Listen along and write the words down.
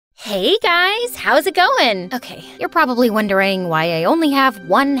Hey guys, how's it going? Okay, you're probably wondering why I only have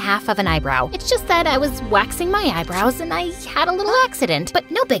one half of an eyebrow. It's just that I was waxing my eyebrows and I had a little accident.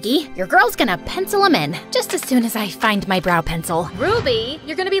 But no biggie, your girl's gonna pencil them in just as soon as I find my brow pencil. Ruby,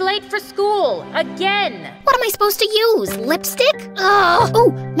 you're gonna be late for school, again! What am I supposed to use? Lipstick? Ugh!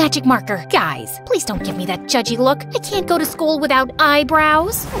 Oh, magic marker. Guys, please don't give me that judgy look. I can't go to school without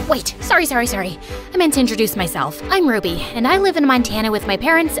eyebrows. Oh, wait, sorry. I meant to introduce myself. I'm Ruby, and I live in Montana with my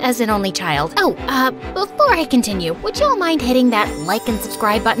parents as an only child. Oh, before I continue, would y'all mind hitting that like and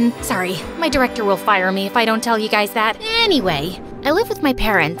subscribe button? Sorry, my director will fire me if I don't tell you guys that. Anyway, I live with my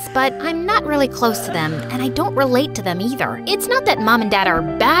parents, but I'm not really close to them, and I don't relate to them either. It's not that mom and dad are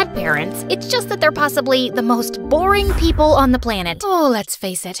bad parents, it's just that they're possibly the most boring people on the planet. Oh, let's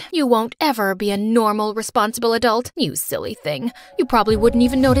face it, you won't ever be a normal, responsible adult, you silly thing. You probably wouldn't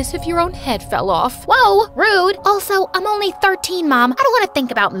even notice if your own head fell off. Whoa, rude! Also, I'm only 13, Mom. I don't want to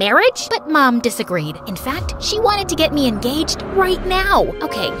think about marriage. But Mom disagreed. In fact, she wanted to get me engaged right now.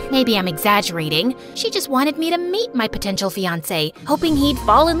 Okay, maybe I'm exaggerating. She just wanted me to meet my potential fiancé, hoping he'd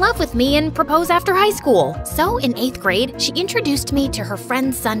fall in love with me and propose after high school. So in 8th grade, she introduced me to her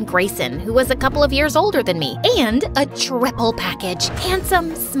friend's son Grayson, who was a couple of years older than me, and a triple package.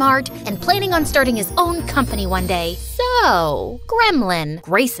 Handsome, smart, and planning on starting his own company one day. So, Gremlin.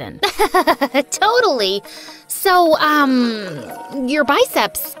 Grayson. Totally. So, your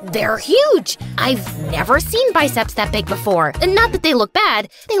biceps, they're huge. I've never seen biceps that big before. Not that they look bad.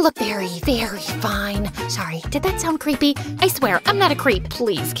 They look very, very fine. Sorry, did that sound creepy? I swear, I'm not a creep.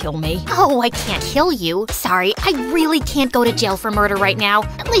 Please kill me. Oh, I can't kill you. Sorry, I really can't go to jail for murder right now.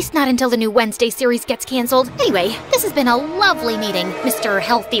 At least not until the new Wednesday series gets canceled. Anyway, this has been a lovely meeting, Mr.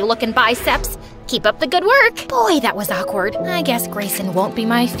 Healthy-looking biceps. Keep up the good work. Boy, that was awkward. I guess Grayson won't be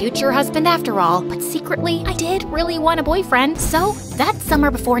my future husband after all, but secretly, I did really want a boyfriend. So, that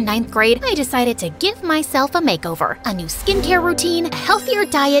summer before 9th grade, I decided to give myself a makeover. A new skincare routine, a healthier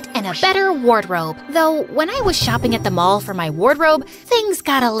diet, and a better wardrobe. Though, when I was shopping at the mall for my wardrobe, things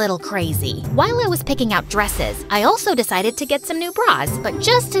got a little crazy. While I was picking out dresses, I also decided to get some new bras. But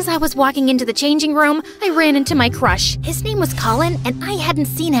just as I was walking into the changing room, I ran into my crush. His name was Colin, and I hadn't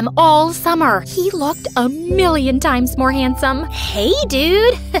seen him all summer. He looked a million times more handsome. Hey,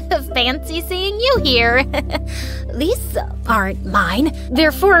 dude. Fancy seeing you here. These aren't mine.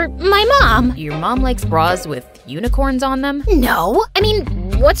 They're for my mom. Your mom likes bras with unicorns on them? No. I mean,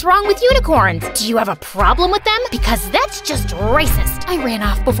 what's wrong with unicorns? Do you have a problem with them? Because that's just racist. I ran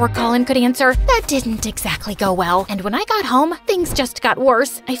off before Colin could answer. That didn't exactly go well. And when I got home, things just got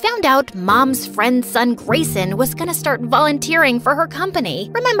worse. I found out Mom's friend's son Grayson was gonna start volunteering for her company.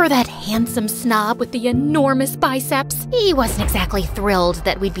 Remember that handsome snob with the enormous biceps? He wasn't exactly thrilled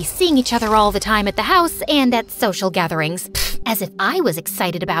that we'd be seeing each other all the time at the house and at social gatherings. Pfft, as if I was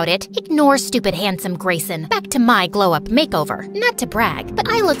excited about it. Ignore stupid handsome Grayson. Back to my glow-up makeover. Not to brag, but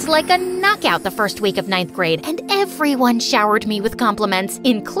I looked like a knockout the first week of 9th grade, and everyone showered me with compliments,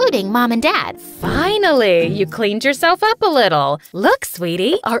 including Mom and Dad. Finally, you cleaned yourself up a little. Look,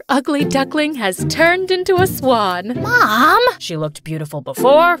 sweetie, our ugly duckling has turned into a swan. Mom! She looked beautiful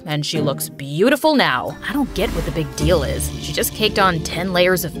before, and she looks beautiful now. I don't get what the big deal is. She just caked on 10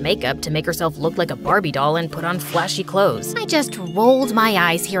 layers of makeup to make herself look like a Barbie doll and put on flashy clothes. I just rolled my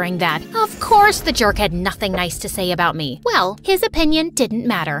eyes hearing that. Of course the jerk had nothing nice to say about me. Well, his opinion didn't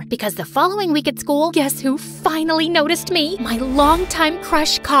matter, because the following week at school, guess who finally noticed me? My longtime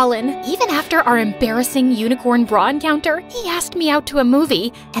crush, Colin. Even after our embarrassing unicorn bra encounter, he asked me out to a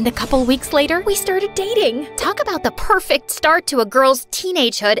movie, and a couple weeks later, we started dating. Talk about the perfect start to a girl's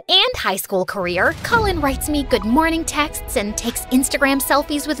teenagehood and high school career. Colin writes me good morning texts and takes Instagram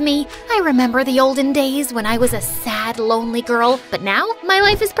selfies with me. I remember the olden days when I was a sad, lonely girl, but now my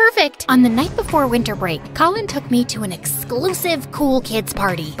life is perfect. On the night before winter break, Colin took me to an exclusive cool kids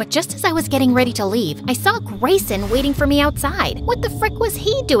party. But just as I was getting ready to leave, I saw Grayson waiting for me outside. What the frick was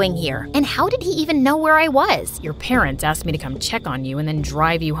he doing here? And how did he even know where I was? Your parents asked me to come check on you and then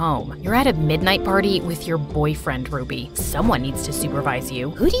drive you home. You're at a midnight party with your boyfriend, Ruby. Someone needs to supervise you.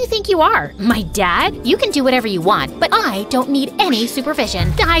 Who do you think you are? My dad? You can do whatever you want, but I don't need any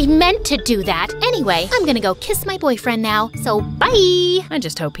supervision. I meant to do that. Anyway, I'm gonna go kiss my boyfriend now, so bye! I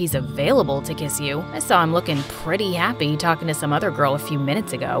just hope he's available to kiss you. I saw him looking pretty happy talking to some other girl a few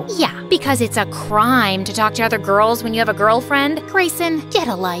minutes ago. Yeah, because it's a crime to talk to other girls when you have a girlfriend. Grayson, get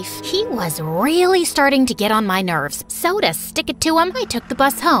a life. He was really starting to get on my nerves. So to stick it to him, I took the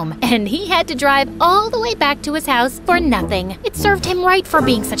bus home, and he had to drive all the way back to his house for nothing. It served him right for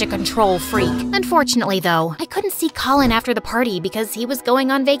being such a control freak. Unfortunately, though, I couldn't see Colin after the party because he was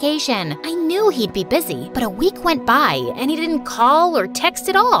going on vacation. I knew he'd be busy, but a week went by, and he didn't call or text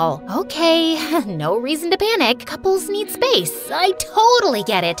at all. Okay, no reason to panic. Couples need space. I totally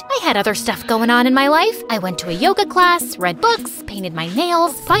get it. I had other stuff going on in my life. I went to a yoga class, read books, painted my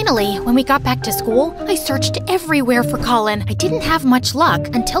nails. Finally, when we got back to school, I searched everywhere for Colin. I didn't have much luck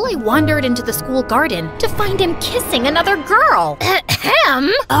until I wandered into the school garden to find him kissing another girl.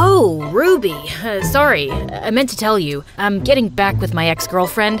 Ahem. Oh, Ruby. Sorry, I meant to tell you. I'm getting back with my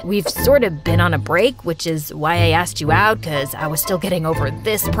ex-girlfriend. We've sort of been on a break, which is why I asked you out, because I was still getting over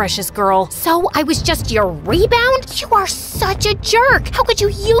this precious girl. So I was just your rebound? You are such a jerk. How could you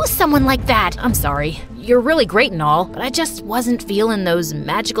use someone like that? I'm sorry. You're really great and all, but I just wasn't feeling those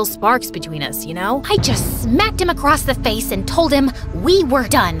magical sparks between us, you know? I just smacked him across the face and told him we were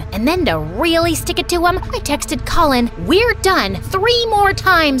done. And then to really stick it to him, I texted Colin, "We're done," 3 more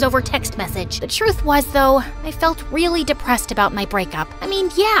times over text message. The truth was, though, I felt really depressed about my breakup. I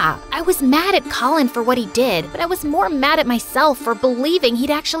mean, yeah, I was mad at Colin for what he did, but I was more mad at myself for believing he'd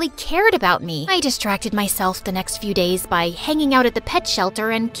actually cared about me. I distracted myself the next few days by hanging out at the pet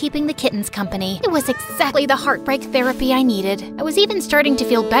shelter and keeping the kittens company. It was exactly the heartbreak therapy I needed. I was even starting to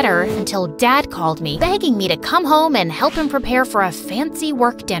feel better until Dad called me, begging me to come home and help him prepare for a fancy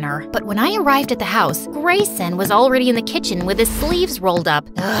work dinner. But when I arrived at the house, Grayson was already in the kitchen with his sleeves rolled up.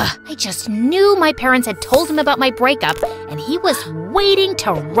 Ugh, I just knew my parents had told him about my breakup, and he was waiting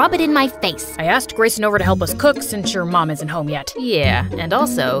to rub it in my face. I asked Grayson over to help us cook since your mom isn't home yet. Yeah, and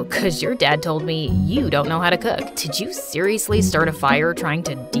also, because your dad told me you don't know how to cook. Did you seriously start a fire trying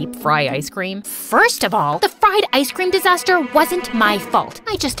to deep fry ice cream? First of all, the fried ice cream disaster wasn't my fault.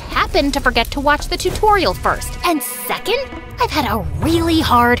 I just happened to forget to watch the tutorial first. And second, I've had a really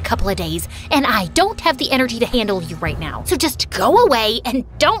hard couple of days, and I don't have the energy to handle you right now. So just go away and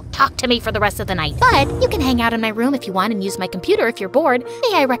don't talk to me for the rest of the night. But you can hang out in my room if you want and use my computer if you're bored.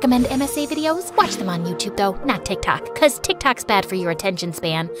 May I recommend MSA videos? Watch them on YouTube though, not TikTok, because TikTok's bad for your attention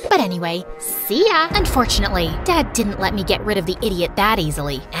span. But anyway, see ya. Unfortunately, Dad didn't let me get rid of the idiot that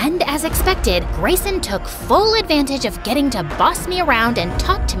easily. And as expected, Grayson took full advantage of getting to boss me around and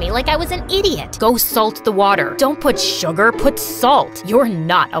talk to me like I was an idiot. Go salt the water. Don't put sugar, put salt. You're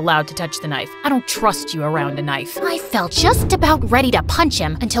not allowed to touch the knife. I don't trust you around a knife. I felt just about ready to punch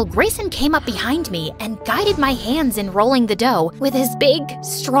him until Grayson came up behind me and guided my hands in rolling the dough with his big,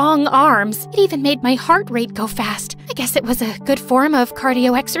 strong arms. It even made my heart rate go fast. I guess it was a good form of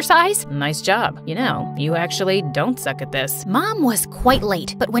cardio exercise. Nice job. You know, you actually don't suck at this. Mom was quite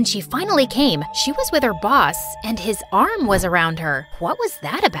late, but when she finally came, she was with her boss, and his arm was around her. What was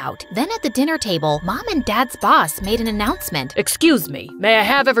that about? Then at the dinner table, Mom and Dad's boss made an announcement. Excuse me, may I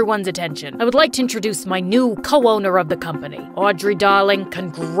have everyone's attention? I would like to introduce my new co-owner of the company. Audrey, darling,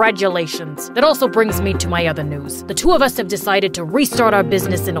 congratulations. That also brings me to my other news. The two of us have decided to restart our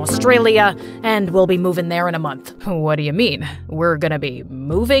business in Australia, and we'll be moving there in a month. What do you mean? We're gonna be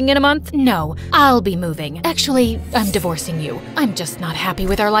moving in a month? No, I'll be moving. Actually, I'm divorcing you. I'm just not happy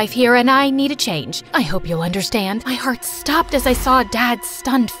with our life here, and I need a change. I hope you'll understand. My heart stopped as I saw Dad's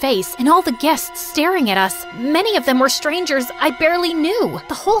stunned face and all the guests staring at us. Many of them were strangers I barely knew.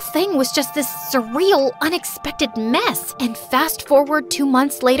 The whole thing was just this surreal, unexpected mess. And fast forward 2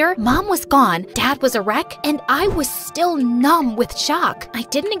 months later, Mom was gone, Dad was a wreck, and I was still numb with shock. I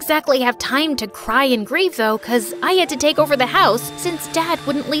didn't exactly have time to cry and grieve though, cause I had to take over the house since Dad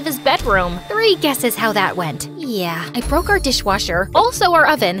wouldn't leave his bedroom. 3 guesses how that went. Yeah, I broke our dishwasher, also our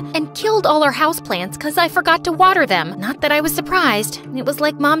oven, and killed all our houseplants cause I forgot to water them. Not that I was surprised. It was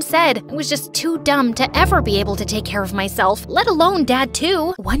like Mom said, I was just too dumb to ever be able to take care of myself, let alone Dad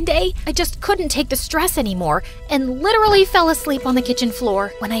too. One day, I just couldn't take the stress anymore and literally fell asleep on the kitchen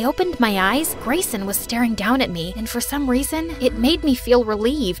floor. When I opened my eyes, Grayson was staring down at me, and for some reason, it made me feel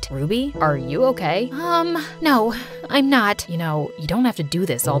relieved. Ruby, are you okay? No, I'm not. You know, you don't have to do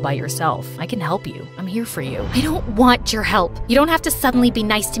this all by yourself. I can help you. I'm here for you. I don't want your help. You don't have to suddenly be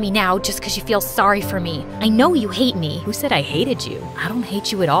nice to me now just because you feel sorry for me. I know you hate me. Who said I hated you? I don't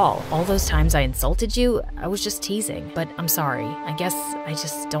hate you at all. All those times I insulted you, I was just teasing. But I'm sorry. I guess I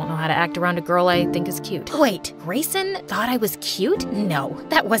just don't know how to act around a girl I think is cute. Wait, Grayson thought I was cute? No,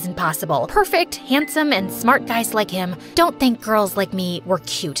 that wasn't possible. Perfect, handsome, and smart guys like him don't think girls like me were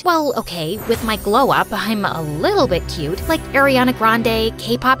cute. Well, okay, with my glow up, I'm a little bit cute, like Ariana Grande,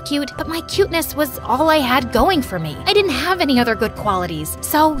 K-pop cute, but my cuteness was all I had going for me. I didn't have any other good qualities.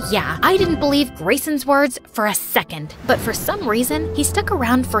 So yeah, I didn't believe Grayson's words for a second. But for some reason, he stuck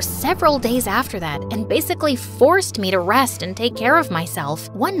around for several days after that and basically forced me to rest and take care of myself.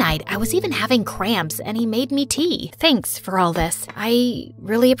 One night, I was even having cramps and he made me tea. Thanks for all this. I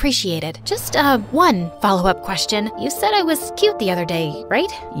really appreciate it. Just one follow-up question. question. You said I was cute the other day,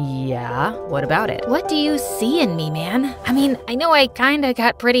 right? Yeah, what about it? What do you see in me, man? I mean, I know I kinda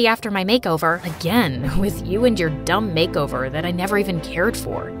got pretty after my makeover. Again, with you and your dumb makeover that I never even cared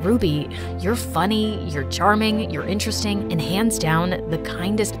for. Ruby, you're funny, you're charming, you're interesting, and hands down, the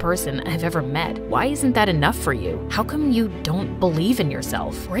kindest person I've ever met. Why isn't that enough for you? How come you don't believe in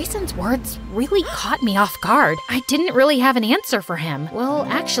yourself? Grayson's words really caught me off guard. I didn't really have an answer for him. Well,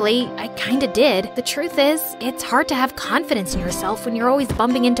 actually, I kinda did. The truth is, it's hard to have confidence in yourself when you're always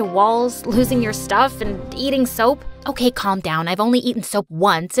bumping into walls, losing your stuff, and eating soap. Okay, calm down. I've only eaten soap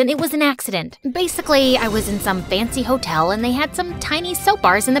once, and it was an accident. Basically, I was in some fancy hotel, and they had some tiny soap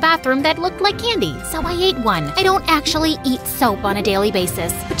bars in the bathroom that looked like candy, so I ate one. I don't actually eat soap on a daily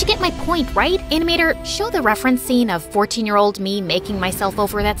basis, but you get my point, right? Animator, show the reference scene of 14-year-old me making myself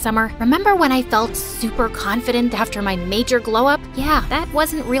over that summer. Remember when I felt super confident after my major glow-up? Yeah, that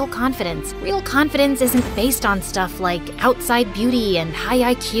wasn't real confidence. Real confidence isn't based on stuff like outside beauty and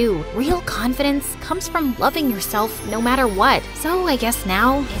high IQ. Real confidence comes from loving yourself no matter what. So I guess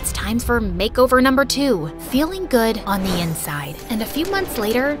now it's time for makeover number 2, feeling good on the inside. And a few months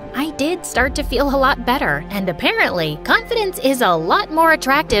later, I did start to feel a lot better. And apparently, confidence is a lot more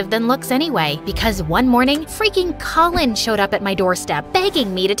attractive than looks anyway, because one morning, freaking Colin showed up at my doorstep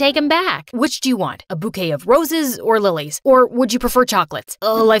begging me to take him back. Which do you want? A bouquet of roses or lilies? Or would you prefer chocolates?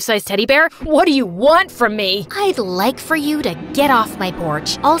 A life-size teddy bear? What do you want from me? I'd like for you to get off my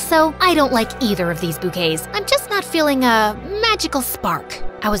porch. Also, I don't like either of these bouquets. I'm just not feeling a magical spark.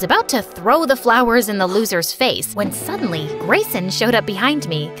 I was about to throw the flowers in the loser's face when suddenly Grayson showed up behind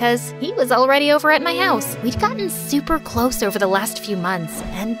me because he was already over at my house. We'd gotten super close over the last few months,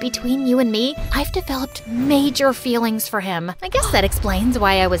 and between you and me, I've developed major feelings for him. I guess that explains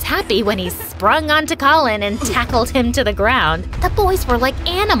why I was happy when he sprung onto Colin and tackled him to the ground. The boys were like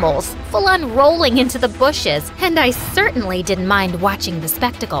animals, full on rolling into the bushes, and I certainly didn't mind watching the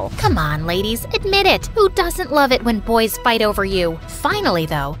spectacle. Come on, ladies, admit it. Who doesn't love it when boys fight over you? Finally,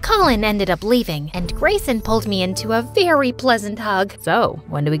 though, Colin ended up leaving, and Grayson pulled me into a very pleasant hug. So,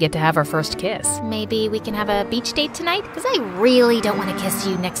 when do we get to have our first kiss? Maybe we can have a beach date tonight? Because I really don't want to kiss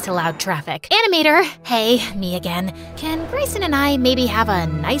you next to loud traffic. Animator! Hey, me again. Can Grayson and I maybe have a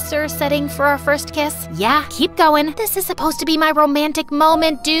nicer setting for our first kiss? Yeah, keep going. This is supposed to be my romantic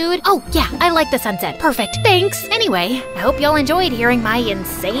moment, dude. Oh, yeah, I like the sunset. Perfect. Thanks. Anyway, I hope y'all enjoyed hearing my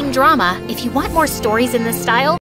insane drama. If you want more stories in this style,